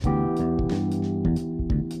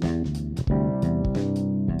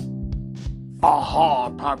Aha,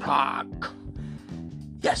 Papak.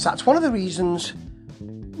 Yes, that's one of the reasons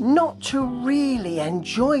not to really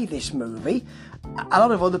enjoy this movie. A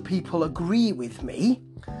lot of other people agree with me.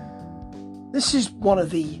 This is one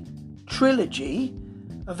of the trilogy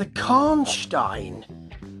of the Karnstein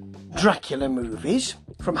Dracula movies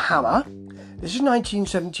from Hammer. This is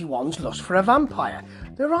 1971's Lust for a Vampire.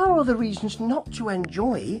 There are other reasons not to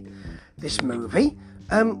enjoy this movie.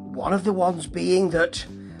 One of the ones being that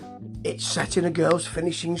it's set in a girl's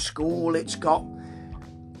finishing school. It's got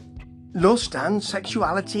lust and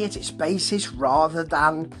sexuality at its basis rather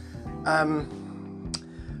than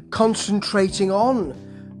concentrating on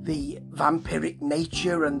the vampiric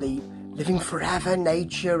nature and the living forever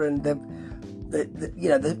nature and the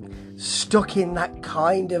stuck in that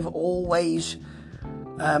kind of always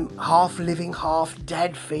half living, half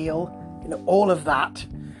dead feel, all of that.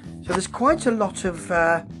 So there's quite a lot of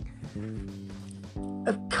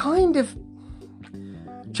kind of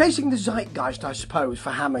chasing the zeitgeist, I suppose, for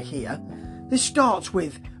Hammer here. This starts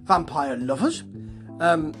with Vampire Lovers,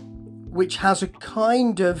 which has a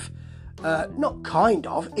kind of,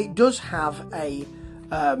 it does have a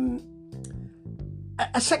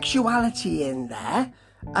sexuality in there,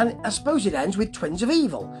 and I suppose it ends with Twins of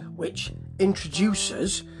Evil, which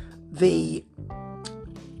introduces the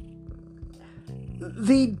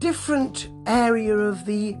different area of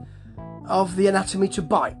the anatomy to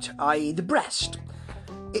bite, i.e. the breast.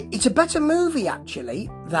 It's a better movie, actually,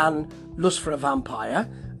 than Lust for a Vampire.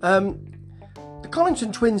 The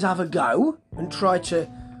Collington twins have a go and try to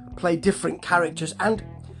play different characters, and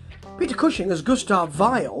Peter Cushing as Gustav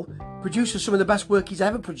Weil produces some of the best work he's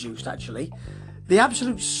ever produced, actually. The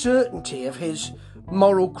absolute certainty of his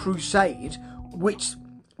moral crusade, which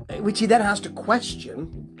he then has to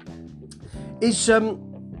question, is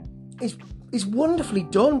wonderfully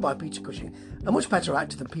done by Peter Cushing. A much better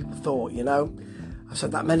actor than people thought, I've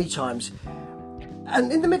said that many times.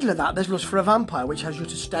 And in the middle of that, there's Lust for a Vampire, which has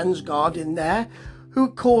Jutta Stensgaard in there, who,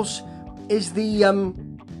 of course, is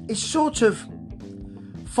sort of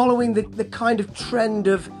following the kind of trend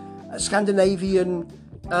of Scandinavian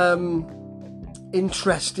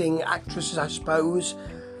interesting actresses, I suppose.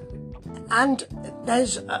 And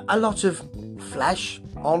there's a lot of flesh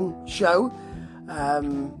on show,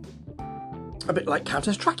 a bit like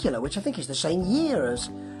Countess Dracula, which I think is the same year as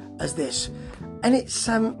this. And it's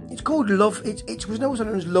called Love. It was also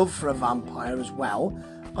known as Love for a Vampire as well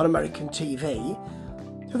on American TV.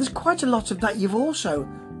 So there's quite a lot of that. You've also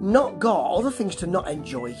not got other things to not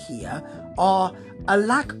enjoy here are a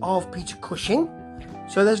lack of Peter Cushing.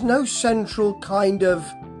 So there's no central kind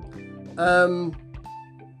of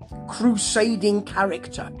crusading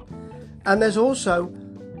character, and there's also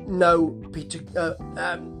no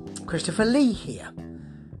Christopher Lee here.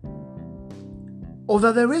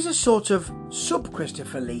 Although there is a sort of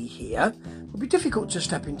sub-Christopher Lee here, it would be difficult to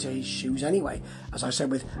step into his shoes anyway. As I said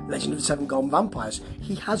with Legend of the Seven Golden Vampires,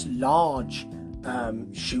 he has large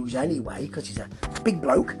shoes anyway, because he's a big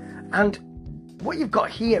bloke. And what you've got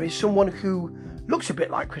here is someone who looks a bit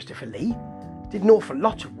like Christopher Lee, did an awful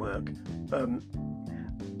lot of work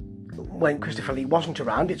when Christopher Lee wasn't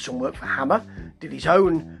around, did some work for Hammer, did his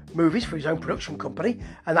own movies for his own production company,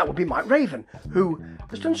 and that would be Mike Raven, who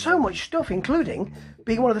has done so much stuff, including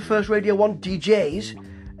being one of the first Radio 1 DJs.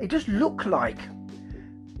 He does look like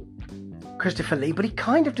Christopher Lee, but he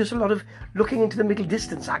kind of does a lot of looking into the middle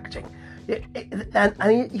distance acting.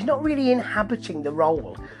 And he's not really inhabiting the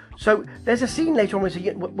role. So there's a scene later on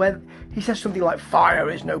where he says something like, "Fire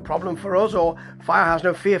is no problem for us," or "Fire has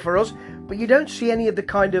no fear for us," but you don't see any of the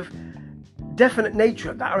kind of definite nature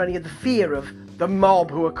of that, or any of the fear of the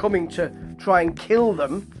mob who are coming to try and kill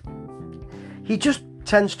them. He just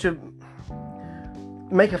tends to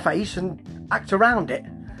make a face and act around it,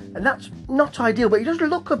 and that's not ideal, but he does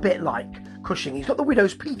look a bit like Cushing. He's got the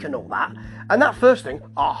widow's peak and all that, and that first thing,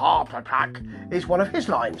 "Aha, Papak," is one of his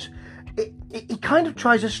lines. He kind of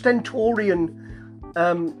tries a stentorian,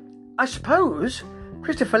 I suppose,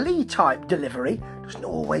 Christopher Lee type delivery, doesn't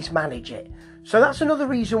always manage it. So that's another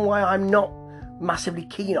reason why I'm not massively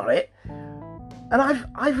keen on it. And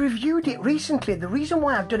I've reviewed it recently. The reason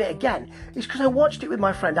why I've done it again is because I watched it with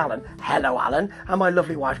my friend Alan, hello Alan, and my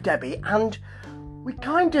lovely wife Debbie, and we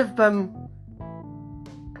kind of,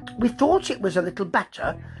 we thought it was a little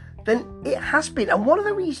better than it has been. And one of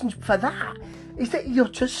the reasons for that is that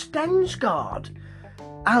Jutta Stensgaard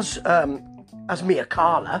as Mia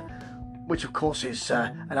Carla, which of course is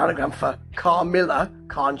an anagram for Carmilla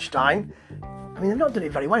Karnstein. I mean, they've not done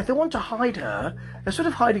it very well. If they want to hide her, they're sort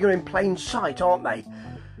of hiding her in plain sight, aren't they?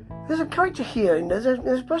 there's a character here, and there's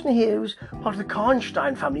a person here who's part of the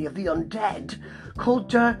Karnstein family of the undead,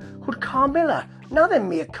 called Carmilla. Now then,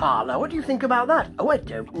 Mia Carla, what do you think about that? Oh, I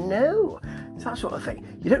don't know. It's that sort of thing.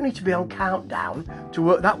 You don't need to be on Countdown to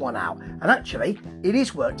work that one out. And actually, it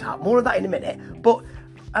is worked out. More of that in a minute. But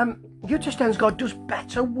Jutta Stensgaard does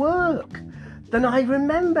better work than I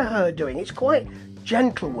remember her doing. It's quite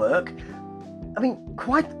gentle work. I mean,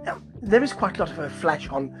 there is quite a lot of her flesh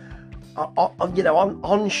on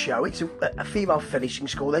show. It's a female finishing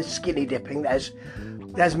school. There's skinny dipping.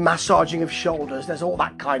 There's massaging of shoulders. There's all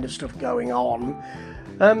that kind of stuff going on.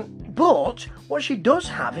 But what she does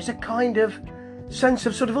have is a kind of sense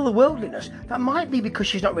of sort of otherworldliness. That might be because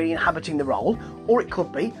she's not really inhabiting the role, or it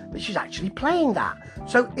could be that she's actually playing that.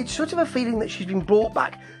 So it's sort of a feeling that she's been brought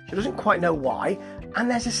back. She doesn't quite know why. And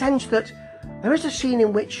there's a sense that there is a scene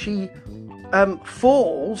in which she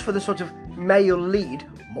falls for the sort of male lead.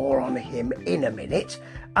 More on him in a minute.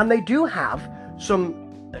 And they do have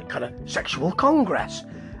some kind of sexual congress,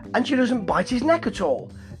 and she doesn't bite his neck at all.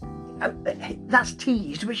 And that's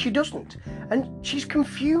teased, but she doesn't, and she's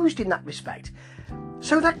confused in that respect.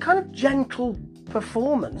 So that kind of gentle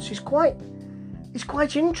performance is quite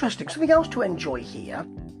interesting. Something else to enjoy here.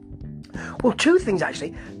 Well, two things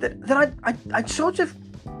actually that I'd sort of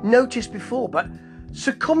noticed before, but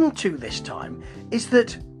succumbed to this time, is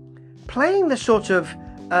that playing the sort of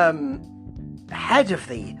head of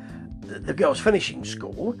the girls' finishing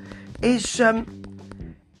school is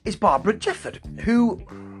Barbara Gifford, who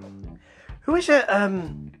is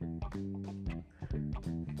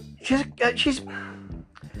she's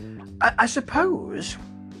I suppose.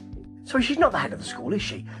 So she's not the head of the school, is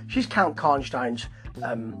she? She's Count Karnstein's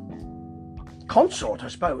consort, I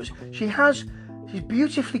suppose. She's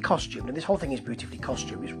beautifully costumed, and this whole thing is beautifully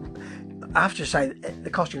costumed. I have to say, the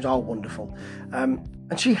costumes are wonderful,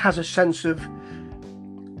 and she has a sense of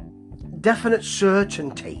definite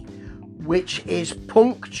certainty, which is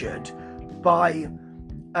punctured by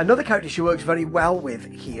another character she works very well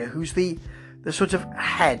with here, who's the sort of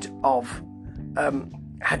head of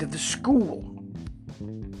the school.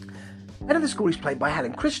 Head of the school is played by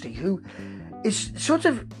Helen Christie, who is sort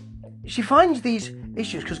of, she finds these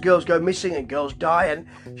issues because girls go missing and girls die, and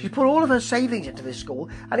she's put all of her savings into this school,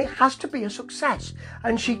 and it has to be a success,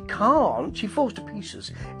 and she falls to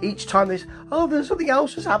pieces each time there's something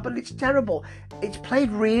else has happened. It's terrible. It's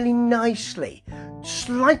played really nicely,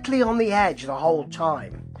 slightly on the edge the whole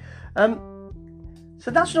time.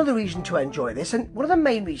 So that's another reason to enjoy this, and one of the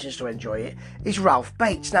main reasons to enjoy it is Ralph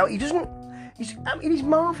Bates. Now, he's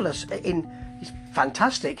marvellous he's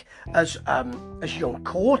fantastic as young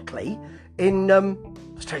Courtly in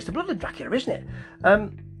Let's Taste the Blood of Dracula, isn't it?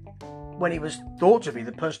 When he was thought to be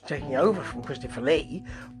the person taking over from Christopher Lee,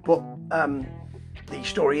 but the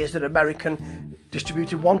story is that American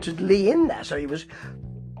distributor wanted Lee in there, so he was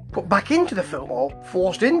put back into the film, or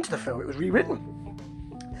forced into the film. It was rewritten.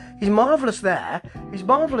 He's marvellous there. He's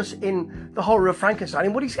marvellous in The Horror of Frankenstein,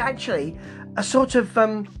 in what is actually a sort of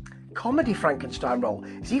comedy Frankenstein role.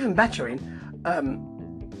 It's even better in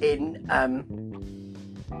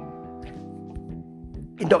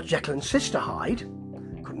Dr. Jekyll and Sister Hyde.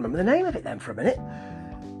 Couldn't remember the name of it then for a minute.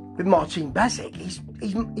 With Martin Bezic,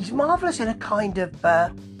 he's marvellous in a kind of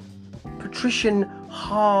patrician,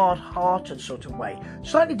 hard-hearted sort of way.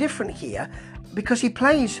 Slightly different here, because he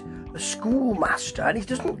plays the schoolmaster, and he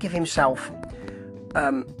doesn't give himself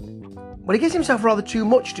he gives himself rather too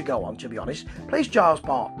much to go on, to be honest. Plays Giles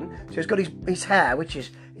Barton, so he's got his hair, which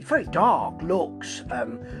is very dark, looks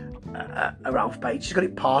Ralph Bates. He's got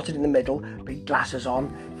it parted in the middle, big glasses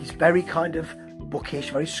on. He's very kind of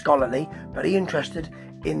bookish, very scholarly, very interested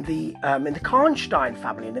in the Karnstein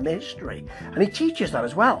family and the mystery, and he teaches that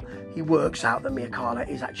as well. He works out that Mia Carla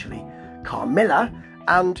is actually Carmilla,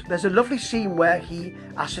 and there's a lovely scene where he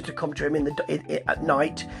asks her to come to him at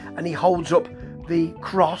night, and he holds up the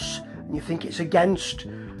cross, and you think it's against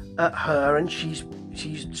her, and she's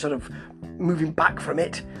sort of moving back from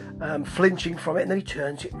it, flinching from it, and then he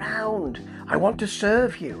turns it round. I want to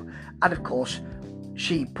serve you. And of course,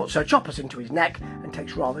 she puts her choppers into his neck and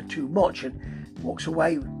takes rather too much and walks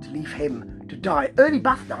away to leave him to die. Early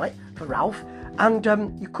bath night for Ralph, and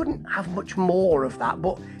you couldn't have much more of that,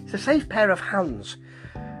 but it's a safe pair of hands.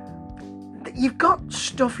 You've got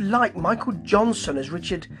stuff like Michael Johnson as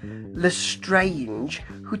Richard Lestrange,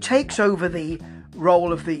 who takes over the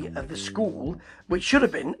role of the school, which should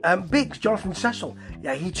have been Biggs, Jonathan Cecil.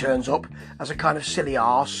 Yeah, he turns up as a kind of silly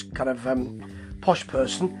arse, kind of posh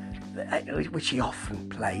person, which he often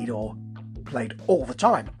played all the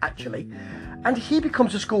time, actually. And he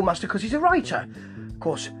becomes a schoolmaster because he's a writer. Of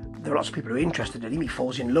course, there are lots of people who are interested in him. He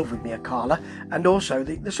falls in love with Mia Carla, and also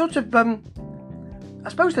the sort of, I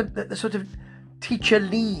suppose the sort of teacher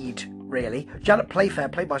lead, really, Janet Playfair,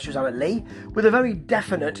 played by Susanna Lee, with a very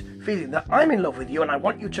definite feeling that I'm in love with you and I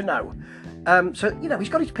want you to know. So, you know, he's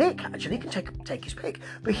got his pick, actually. He can take his pick.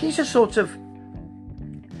 But he's a sort of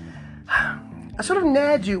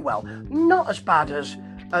ne'er-do-well. Not as bad as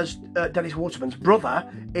Dennis Waterman's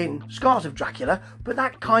brother in Scars of Dracula, but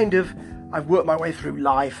that kind of, I've worked my way through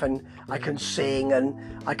life and I can sing and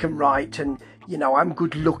I can write and, you know, I'm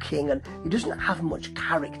good looking, and he doesn't have much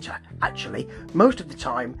character, actually. Most of the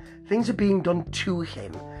time, things are being done to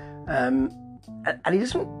him, and he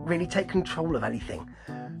doesn't really take control of anything.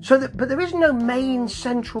 But there is no main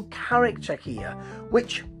central character here,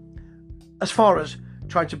 which, as far as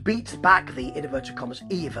trying to beat back the, in inverted commas,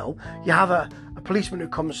 evil, you have a policeman who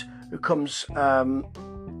comes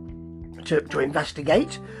to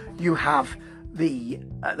investigate. You have the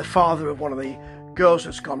father of one of the girls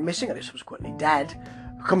that's gone missing and is subsequently dead,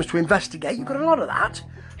 who comes to investigate. You've got a lot of that,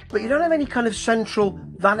 but you don't have any kind of central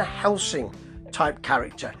Van Helsing type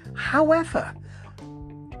character. However,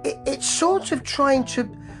 it's sort of trying to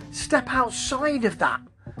step outside of that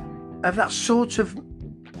sort of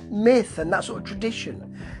myth and that sort of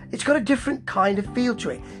tradition. It's got a different kind of feel to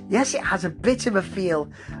it. Yes, it has a bit of a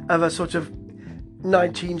feel of a sort of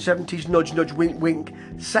 1970s nudge nudge wink wink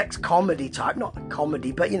sex comedy type, not a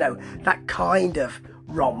comedy, but you know, that kind of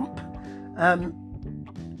romp. And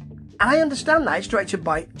I understand that. It's directed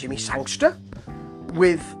by Jimmy Sangster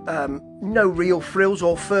with no real frills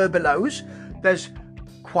or furbelows. There's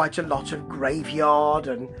quite a lot of graveyard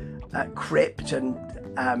and crypt and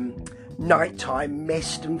nighttime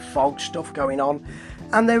mist and fog stuff going on,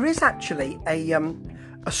 and there is actually a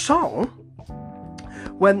song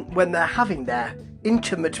when they're having their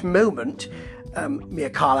intimate moment,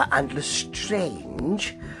 Mia Carla and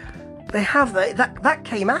Lestrange. They have that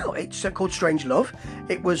came out. It's called Strange Love.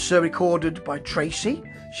 It was recorded by Tracy.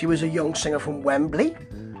 She was a young singer from Wembley.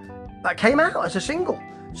 That came out as a single.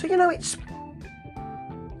 So you know,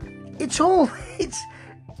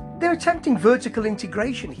 they're attempting vertical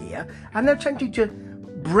integration here, and they're attempting to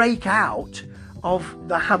break out of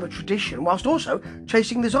the Hammer tradition, whilst also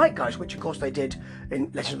chasing the zeitgeist, which of course they did in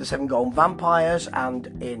Legend of the Seven Golden Vampires and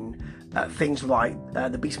in things like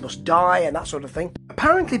The Beast Must Die and that sort of thing.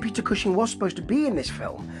 Apparently Peter Cushing was supposed to be in this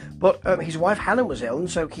film, but his wife Helen was ill, and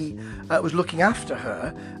so he was looking after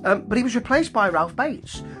her, but he was replaced by Ralph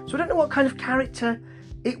Bates. So I don't know what kind of character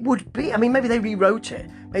it would be. I mean, maybe they rewrote it.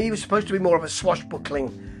 Maybe he was supposed to be more of a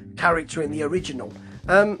swashbuckling character in the original.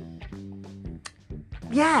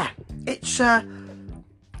 Yeah, it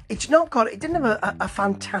didn't have a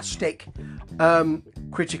fantastic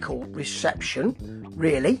critical reception,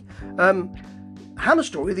 really. Hammer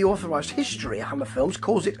Story, the authorised history of Hammer films,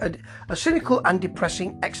 calls it a cynical and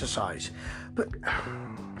depressing exercise. But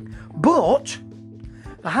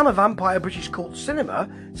the Hammer Vampire British Cult Cinema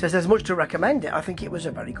says there's much to recommend it. I think it was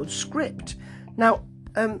a very good script. Now,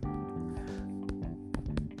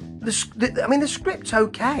 the script's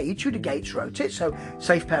okay. Tudor Gates wrote it, so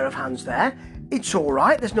safe pair of hands there. It's all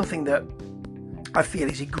right. There's nothing that I feel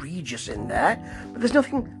is egregious in there, but there's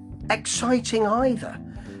nothing exciting either.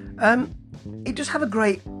 It does have a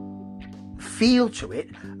great feel to it,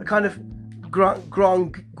 a kind of Grand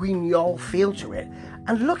Guignol feel to it,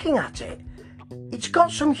 and looking at it, it's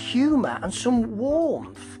got some humour and some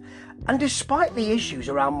warmth. And despite the issues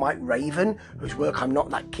around Mike Raven, whose work I'm not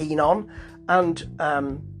that keen on, and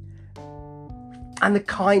the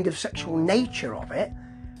kind of sexual nature of it,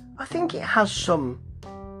 I think it has some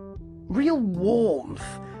real warmth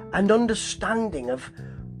and understanding of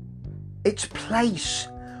its place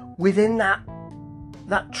within that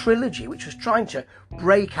trilogy, which was trying to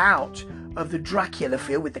break out of the Dracula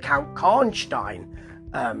feel with the Count Karnstein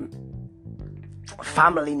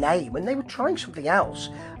family name, and they were trying something else,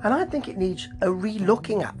 and I think it needs a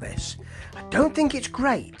re-looking at this. I don't think it's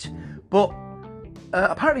great, but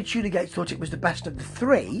apparently Tudor Gates thought it was the best of the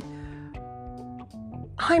three.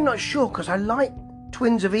 I'm not sure, because I like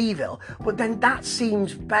Twins of Evil, but then that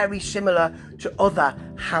seems very similar to other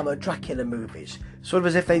Hammer Dracula movies, sort of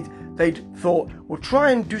as if they'd thought, we'll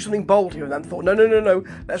try and do something bold here, and then thought, no,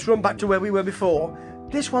 let's run back to where we were before.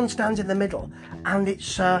 This one stands in the middle, and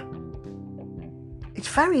it's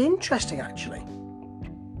very interesting, actually.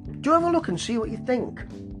 Do have a look and see what you think.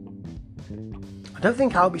 I don't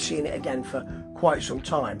think I'll be seeing it again for quite some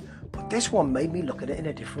time, but this one made me look at it in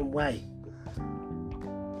a different way.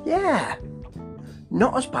 Yeah,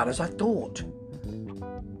 not as bad as I thought.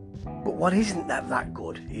 But what isn't that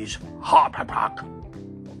good is Harpapak.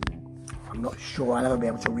 I'm not sure I'll ever be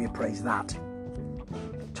able to reappraise that.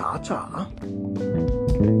 Ta-ta.